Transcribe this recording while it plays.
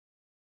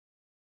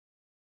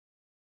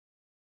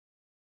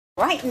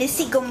Right,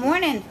 Missy, good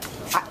morning.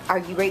 Are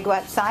you ready to go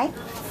outside?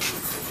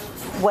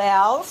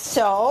 Well,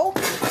 so,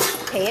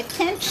 pay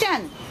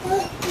attention.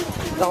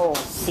 Oh,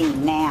 see,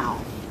 now.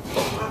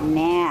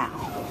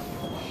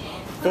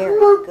 Very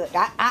good.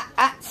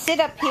 Sit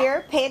up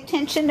here. Pay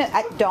attention.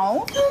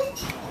 Don't.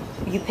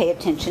 You pay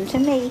attention to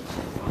me.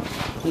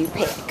 You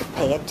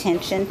pay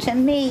attention to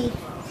me.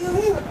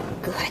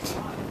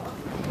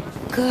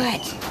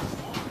 Good.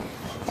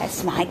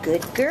 That's my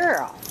good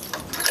girl.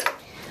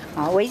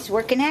 Always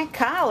working that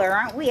collar,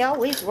 aren't we?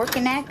 Always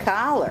working that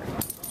collar.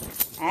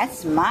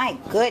 That's my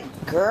good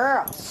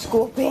girl.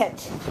 Scoop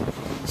it.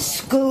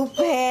 Scoop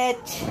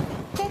it.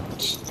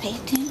 Pay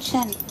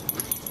attention.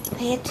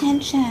 Pay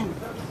attention.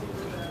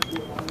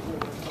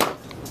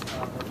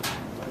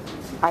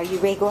 Are you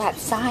ready to go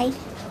outside?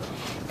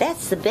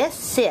 That's the best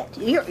sit.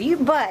 Your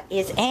butt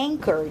is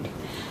anchored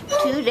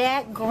to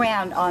that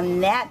ground on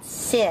that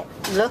sit.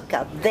 Look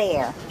up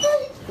there.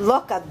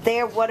 Look up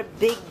there. What a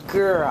big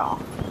girl.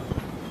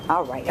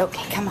 All right.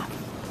 Okay, come on.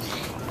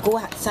 Go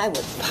outside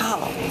with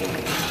Paulo.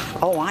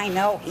 Oh, I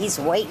know. He's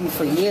waiting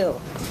for you.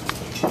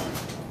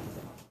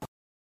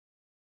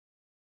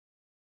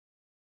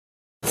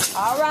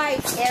 All right.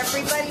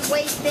 Everybody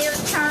wait their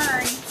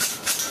turn.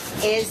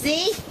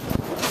 Izzy?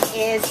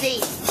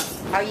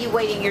 Are you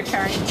waiting your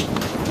turn?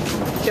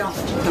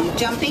 Don't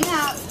jumping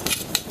up.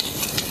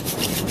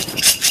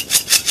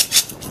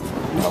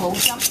 No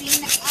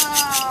jumping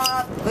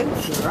up. Good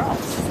girl.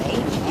 Stay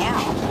now.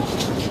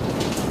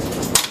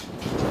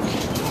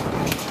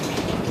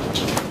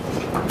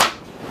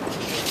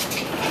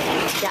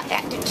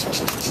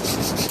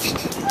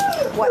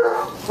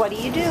 What do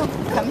you do?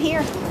 Come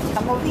here.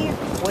 Come over here.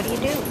 What do you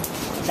do?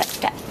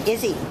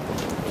 Izzy,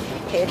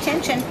 pay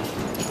attention.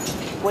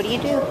 What do you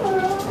do?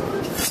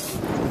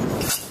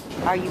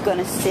 Are you going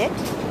to sit?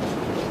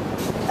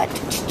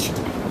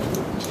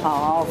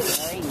 Oh,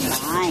 very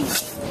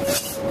nice.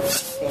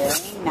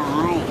 Very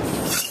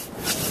nice.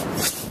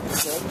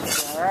 Good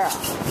girl.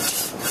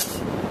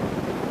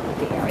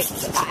 Very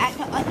good.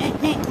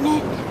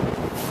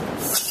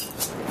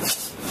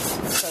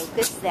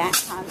 Focus that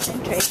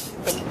concentration.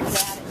 Think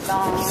about it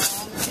long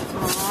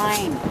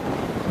time.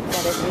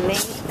 Gotta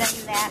lengthen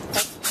that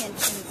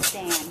attention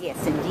span. Yes,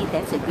 indeed,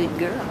 that's a good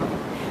girl.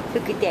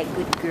 Look at that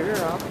good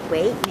girl.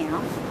 Wait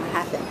now. I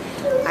have to.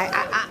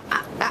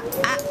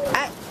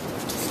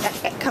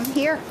 Come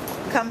here.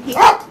 Come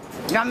here.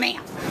 No,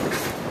 ma'am.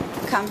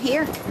 Come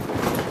here.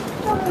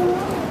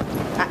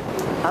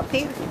 Up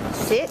here.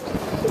 Sit.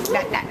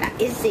 No.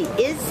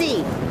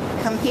 Izzy.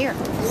 Come here.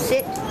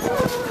 Sit.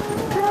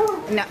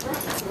 No.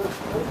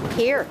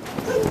 Here.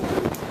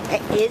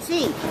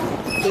 Izzy.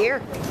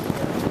 Here.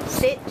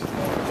 Sit.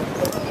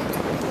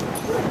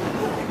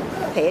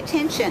 Pay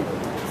attention.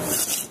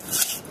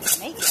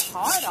 Make it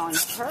hard on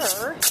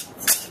her.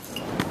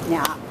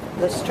 Now,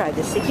 let's try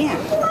this again.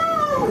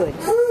 Good.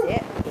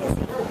 Sit,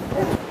 Izzy.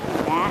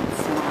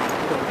 That's my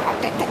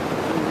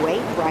good.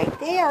 Wait right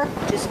there.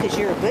 Just because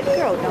you're a good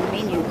girl don't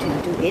mean you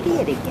to do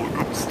idiot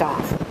again.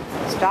 Stop.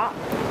 Stop.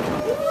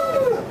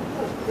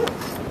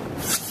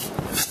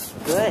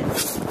 Good.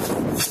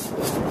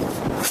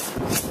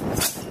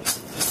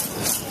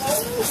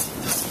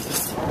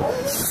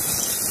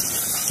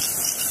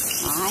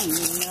 I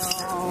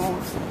know.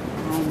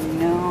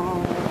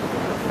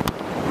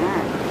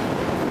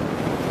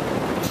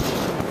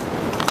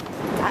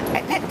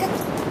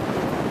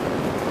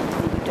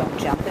 You don't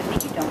jump at me,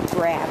 you don't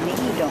grab me,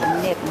 you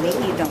don't nip me,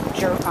 you don't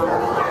jerk on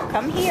me.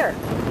 Come here.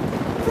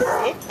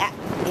 Sit.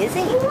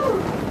 Izzy,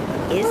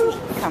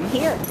 come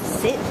here.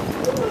 Sit.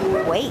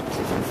 Wait.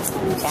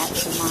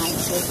 That's my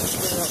good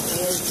girl,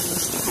 Izzy.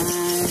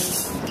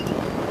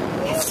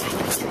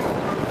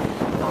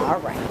 All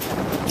right.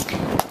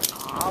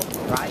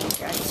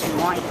 That's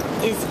my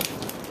Izzy.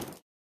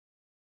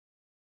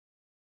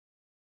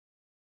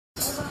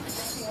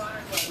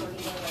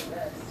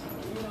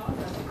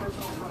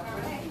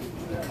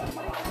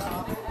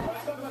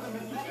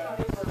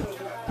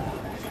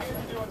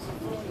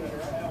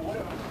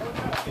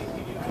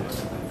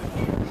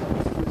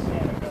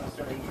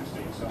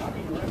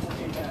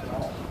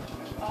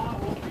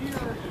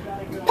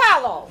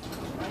 Paulo,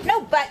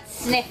 no butt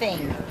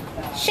sniffing.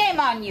 Shame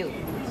on you.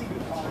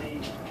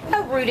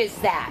 How rude is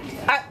that?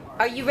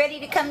 Are you ready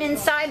to come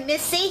inside,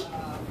 Missy?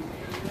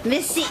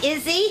 Missy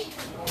Izzy?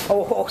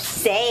 Oh,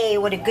 say,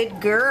 what a good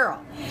girl.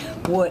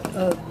 What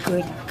a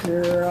good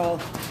girl.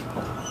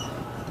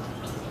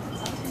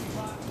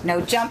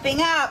 No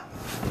jumping up.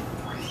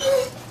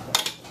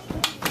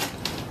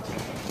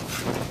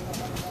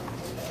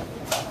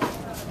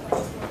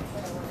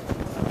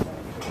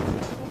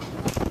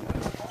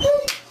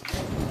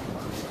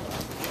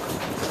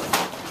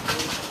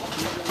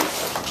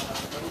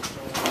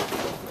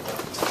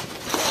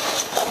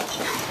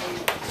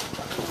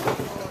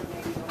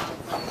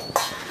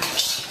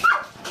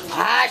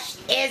 Hush,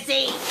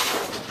 Izzy.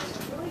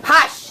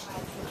 Hush.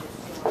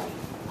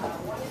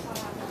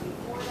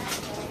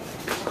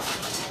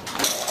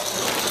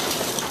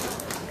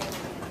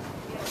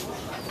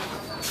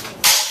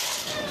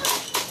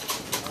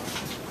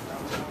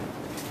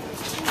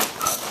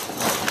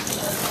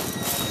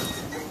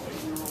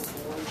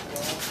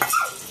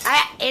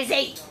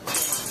 Izzy!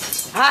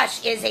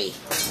 Hush, Izzy!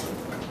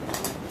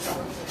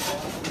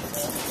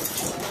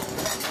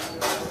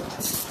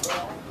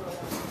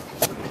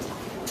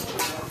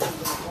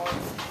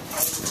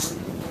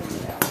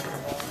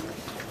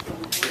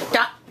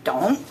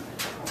 Don't.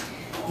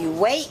 You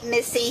wait,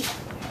 Missy.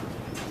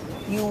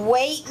 You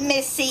wait,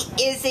 Missy,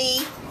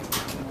 Izzy.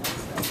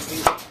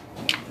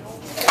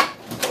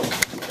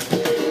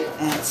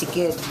 That's a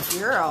good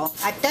girl.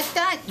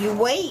 You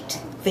wait.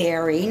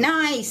 Very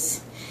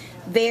nice.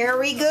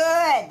 Very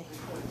good.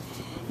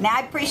 Now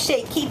I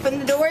appreciate keeping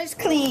the doors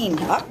clean.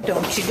 Oh,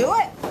 don't you do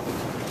it.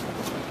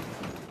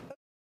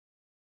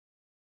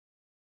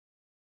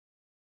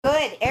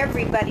 Good,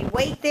 everybody.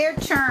 Wait their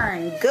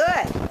turn.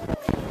 Good.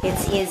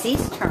 It's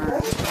Izzy's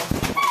turn.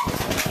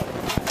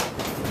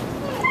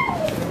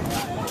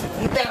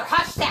 You better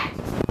hush that.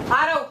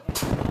 Otto.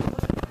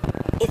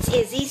 It's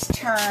Izzy's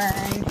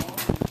turn.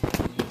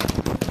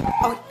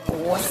 Oh,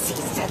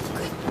 Izzy's a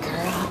good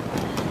girl.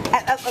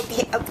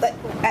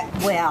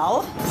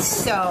 Well,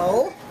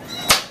 so,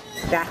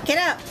 back it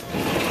up.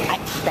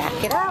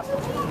 Back it up.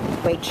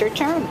 Wait your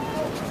turn.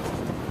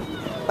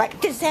 What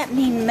does that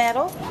mean,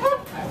 metal?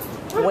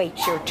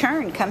 Wait your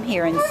turn. Come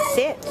here and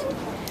sit.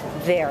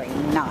 Very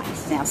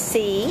nice. Now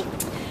see,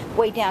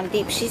 way down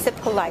deep. She's a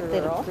polite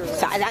little girl.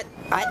 So I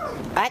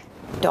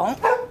don't.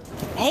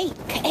 Hey,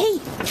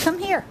 come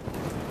here.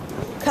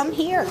 Come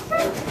here.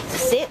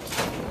 Sit.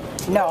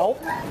 No.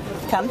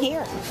 Come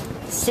here.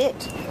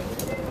 Sit.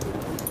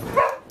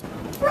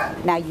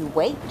 Now you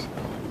wait,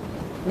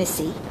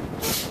 Missy.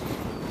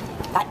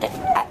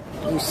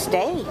 You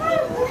stay.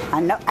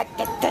 I know.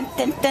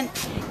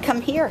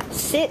 Come here.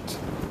 Sit.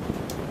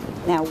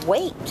 Now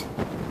wait.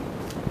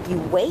 You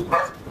wait.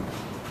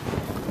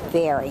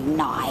 Very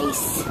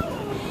nice.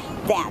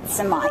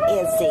 That's my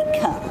Izzy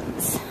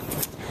comes.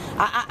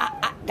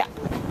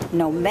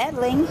 No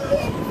meddling.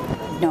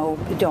 No,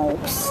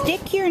 don't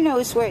stick your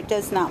nose where it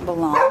does not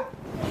belong.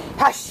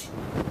 Hush.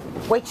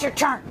 Wait your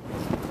turn.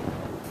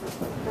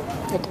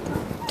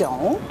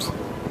 Don't.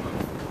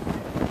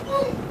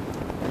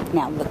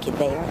 Now look at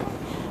there.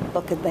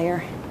 Look at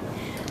there.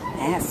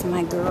 That's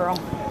my girl.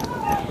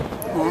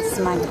 That's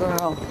my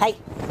girl. Hey,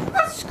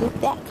 scoop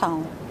that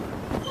collar.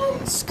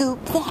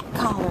 Scoop that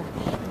collar.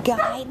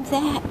 Guide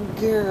that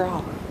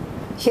girl.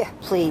 Yeah,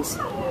 please.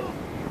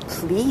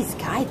 Please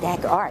guide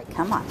that girl. All right,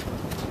 come on.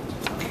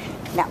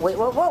 Now, wait,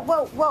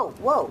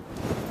 whoa.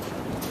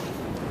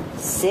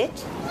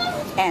 Sit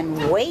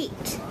and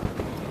wait.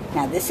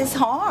 Now, this is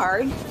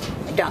hard.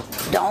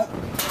 Don't.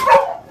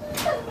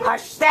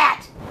 Hush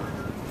that.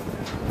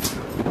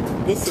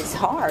 This is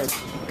hard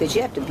because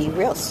you have to be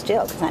real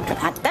still.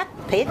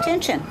 Pay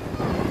attention.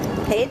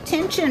 Pay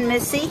attention,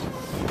 Missy.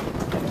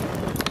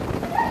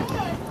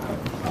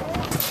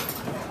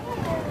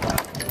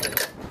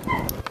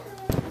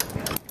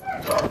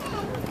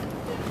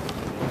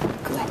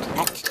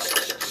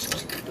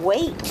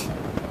 Wait.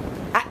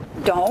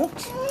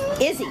 Don't.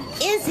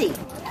 Izzy,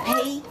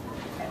 pay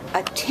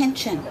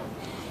attention.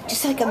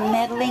 Just like a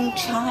meddling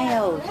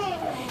child.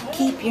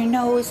 Keep your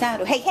nose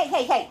out of...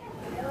 Hey.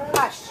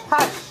 Hush.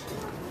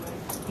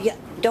 Yeah,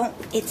 don't...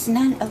 It's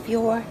none of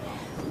your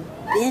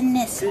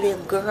business,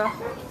 little girl.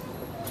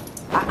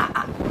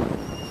 I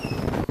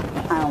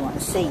don't want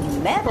to say you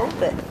meddle,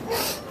 but...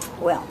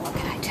 Well, what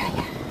can I tell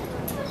you?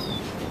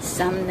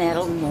 Some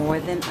meddle more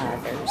than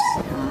others.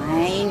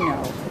 I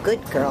know.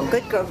 Good girl.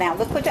 Now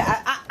look what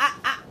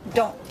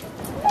don't.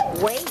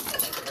 Wait.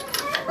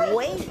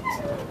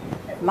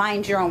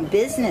 Mind your own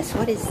business.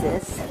 What is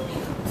this?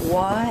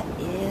 What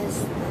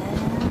is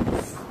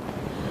this?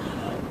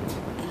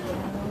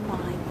 Oh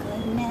my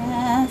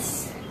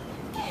goodness.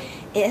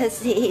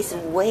 Izzy's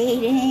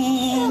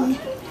waiting.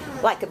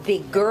 Like a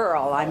big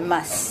girl, I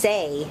must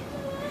say.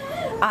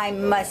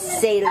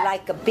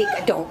 Like a big...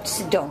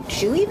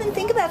 Don't you even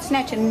think about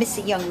snatching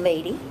Missy, young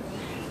lady.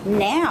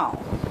 Now,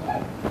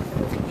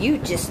 you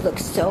just look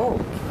so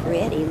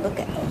pretty. Look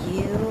at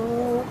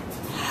you.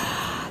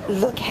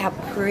 Look how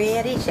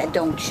pretty.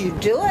 Don't you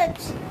do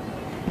it.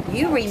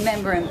 You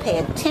remember and pay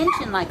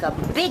attention like a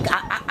big...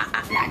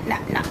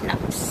 No.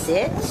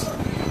 Sit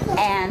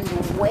and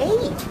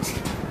wait.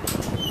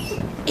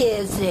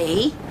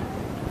 Izzy.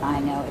 I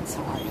know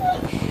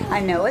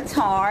it's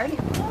hard.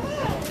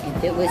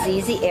 If it was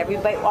easy,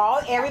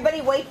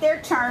 everybody wait their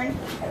turn.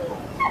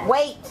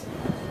 Wait.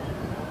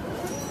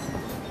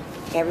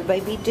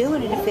 Everybody be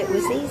doing it if it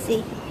was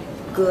easy.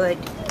 Good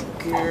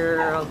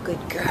girl.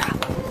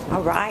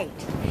 All right.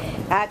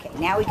 Okay,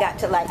 now we got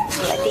to let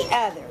the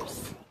others.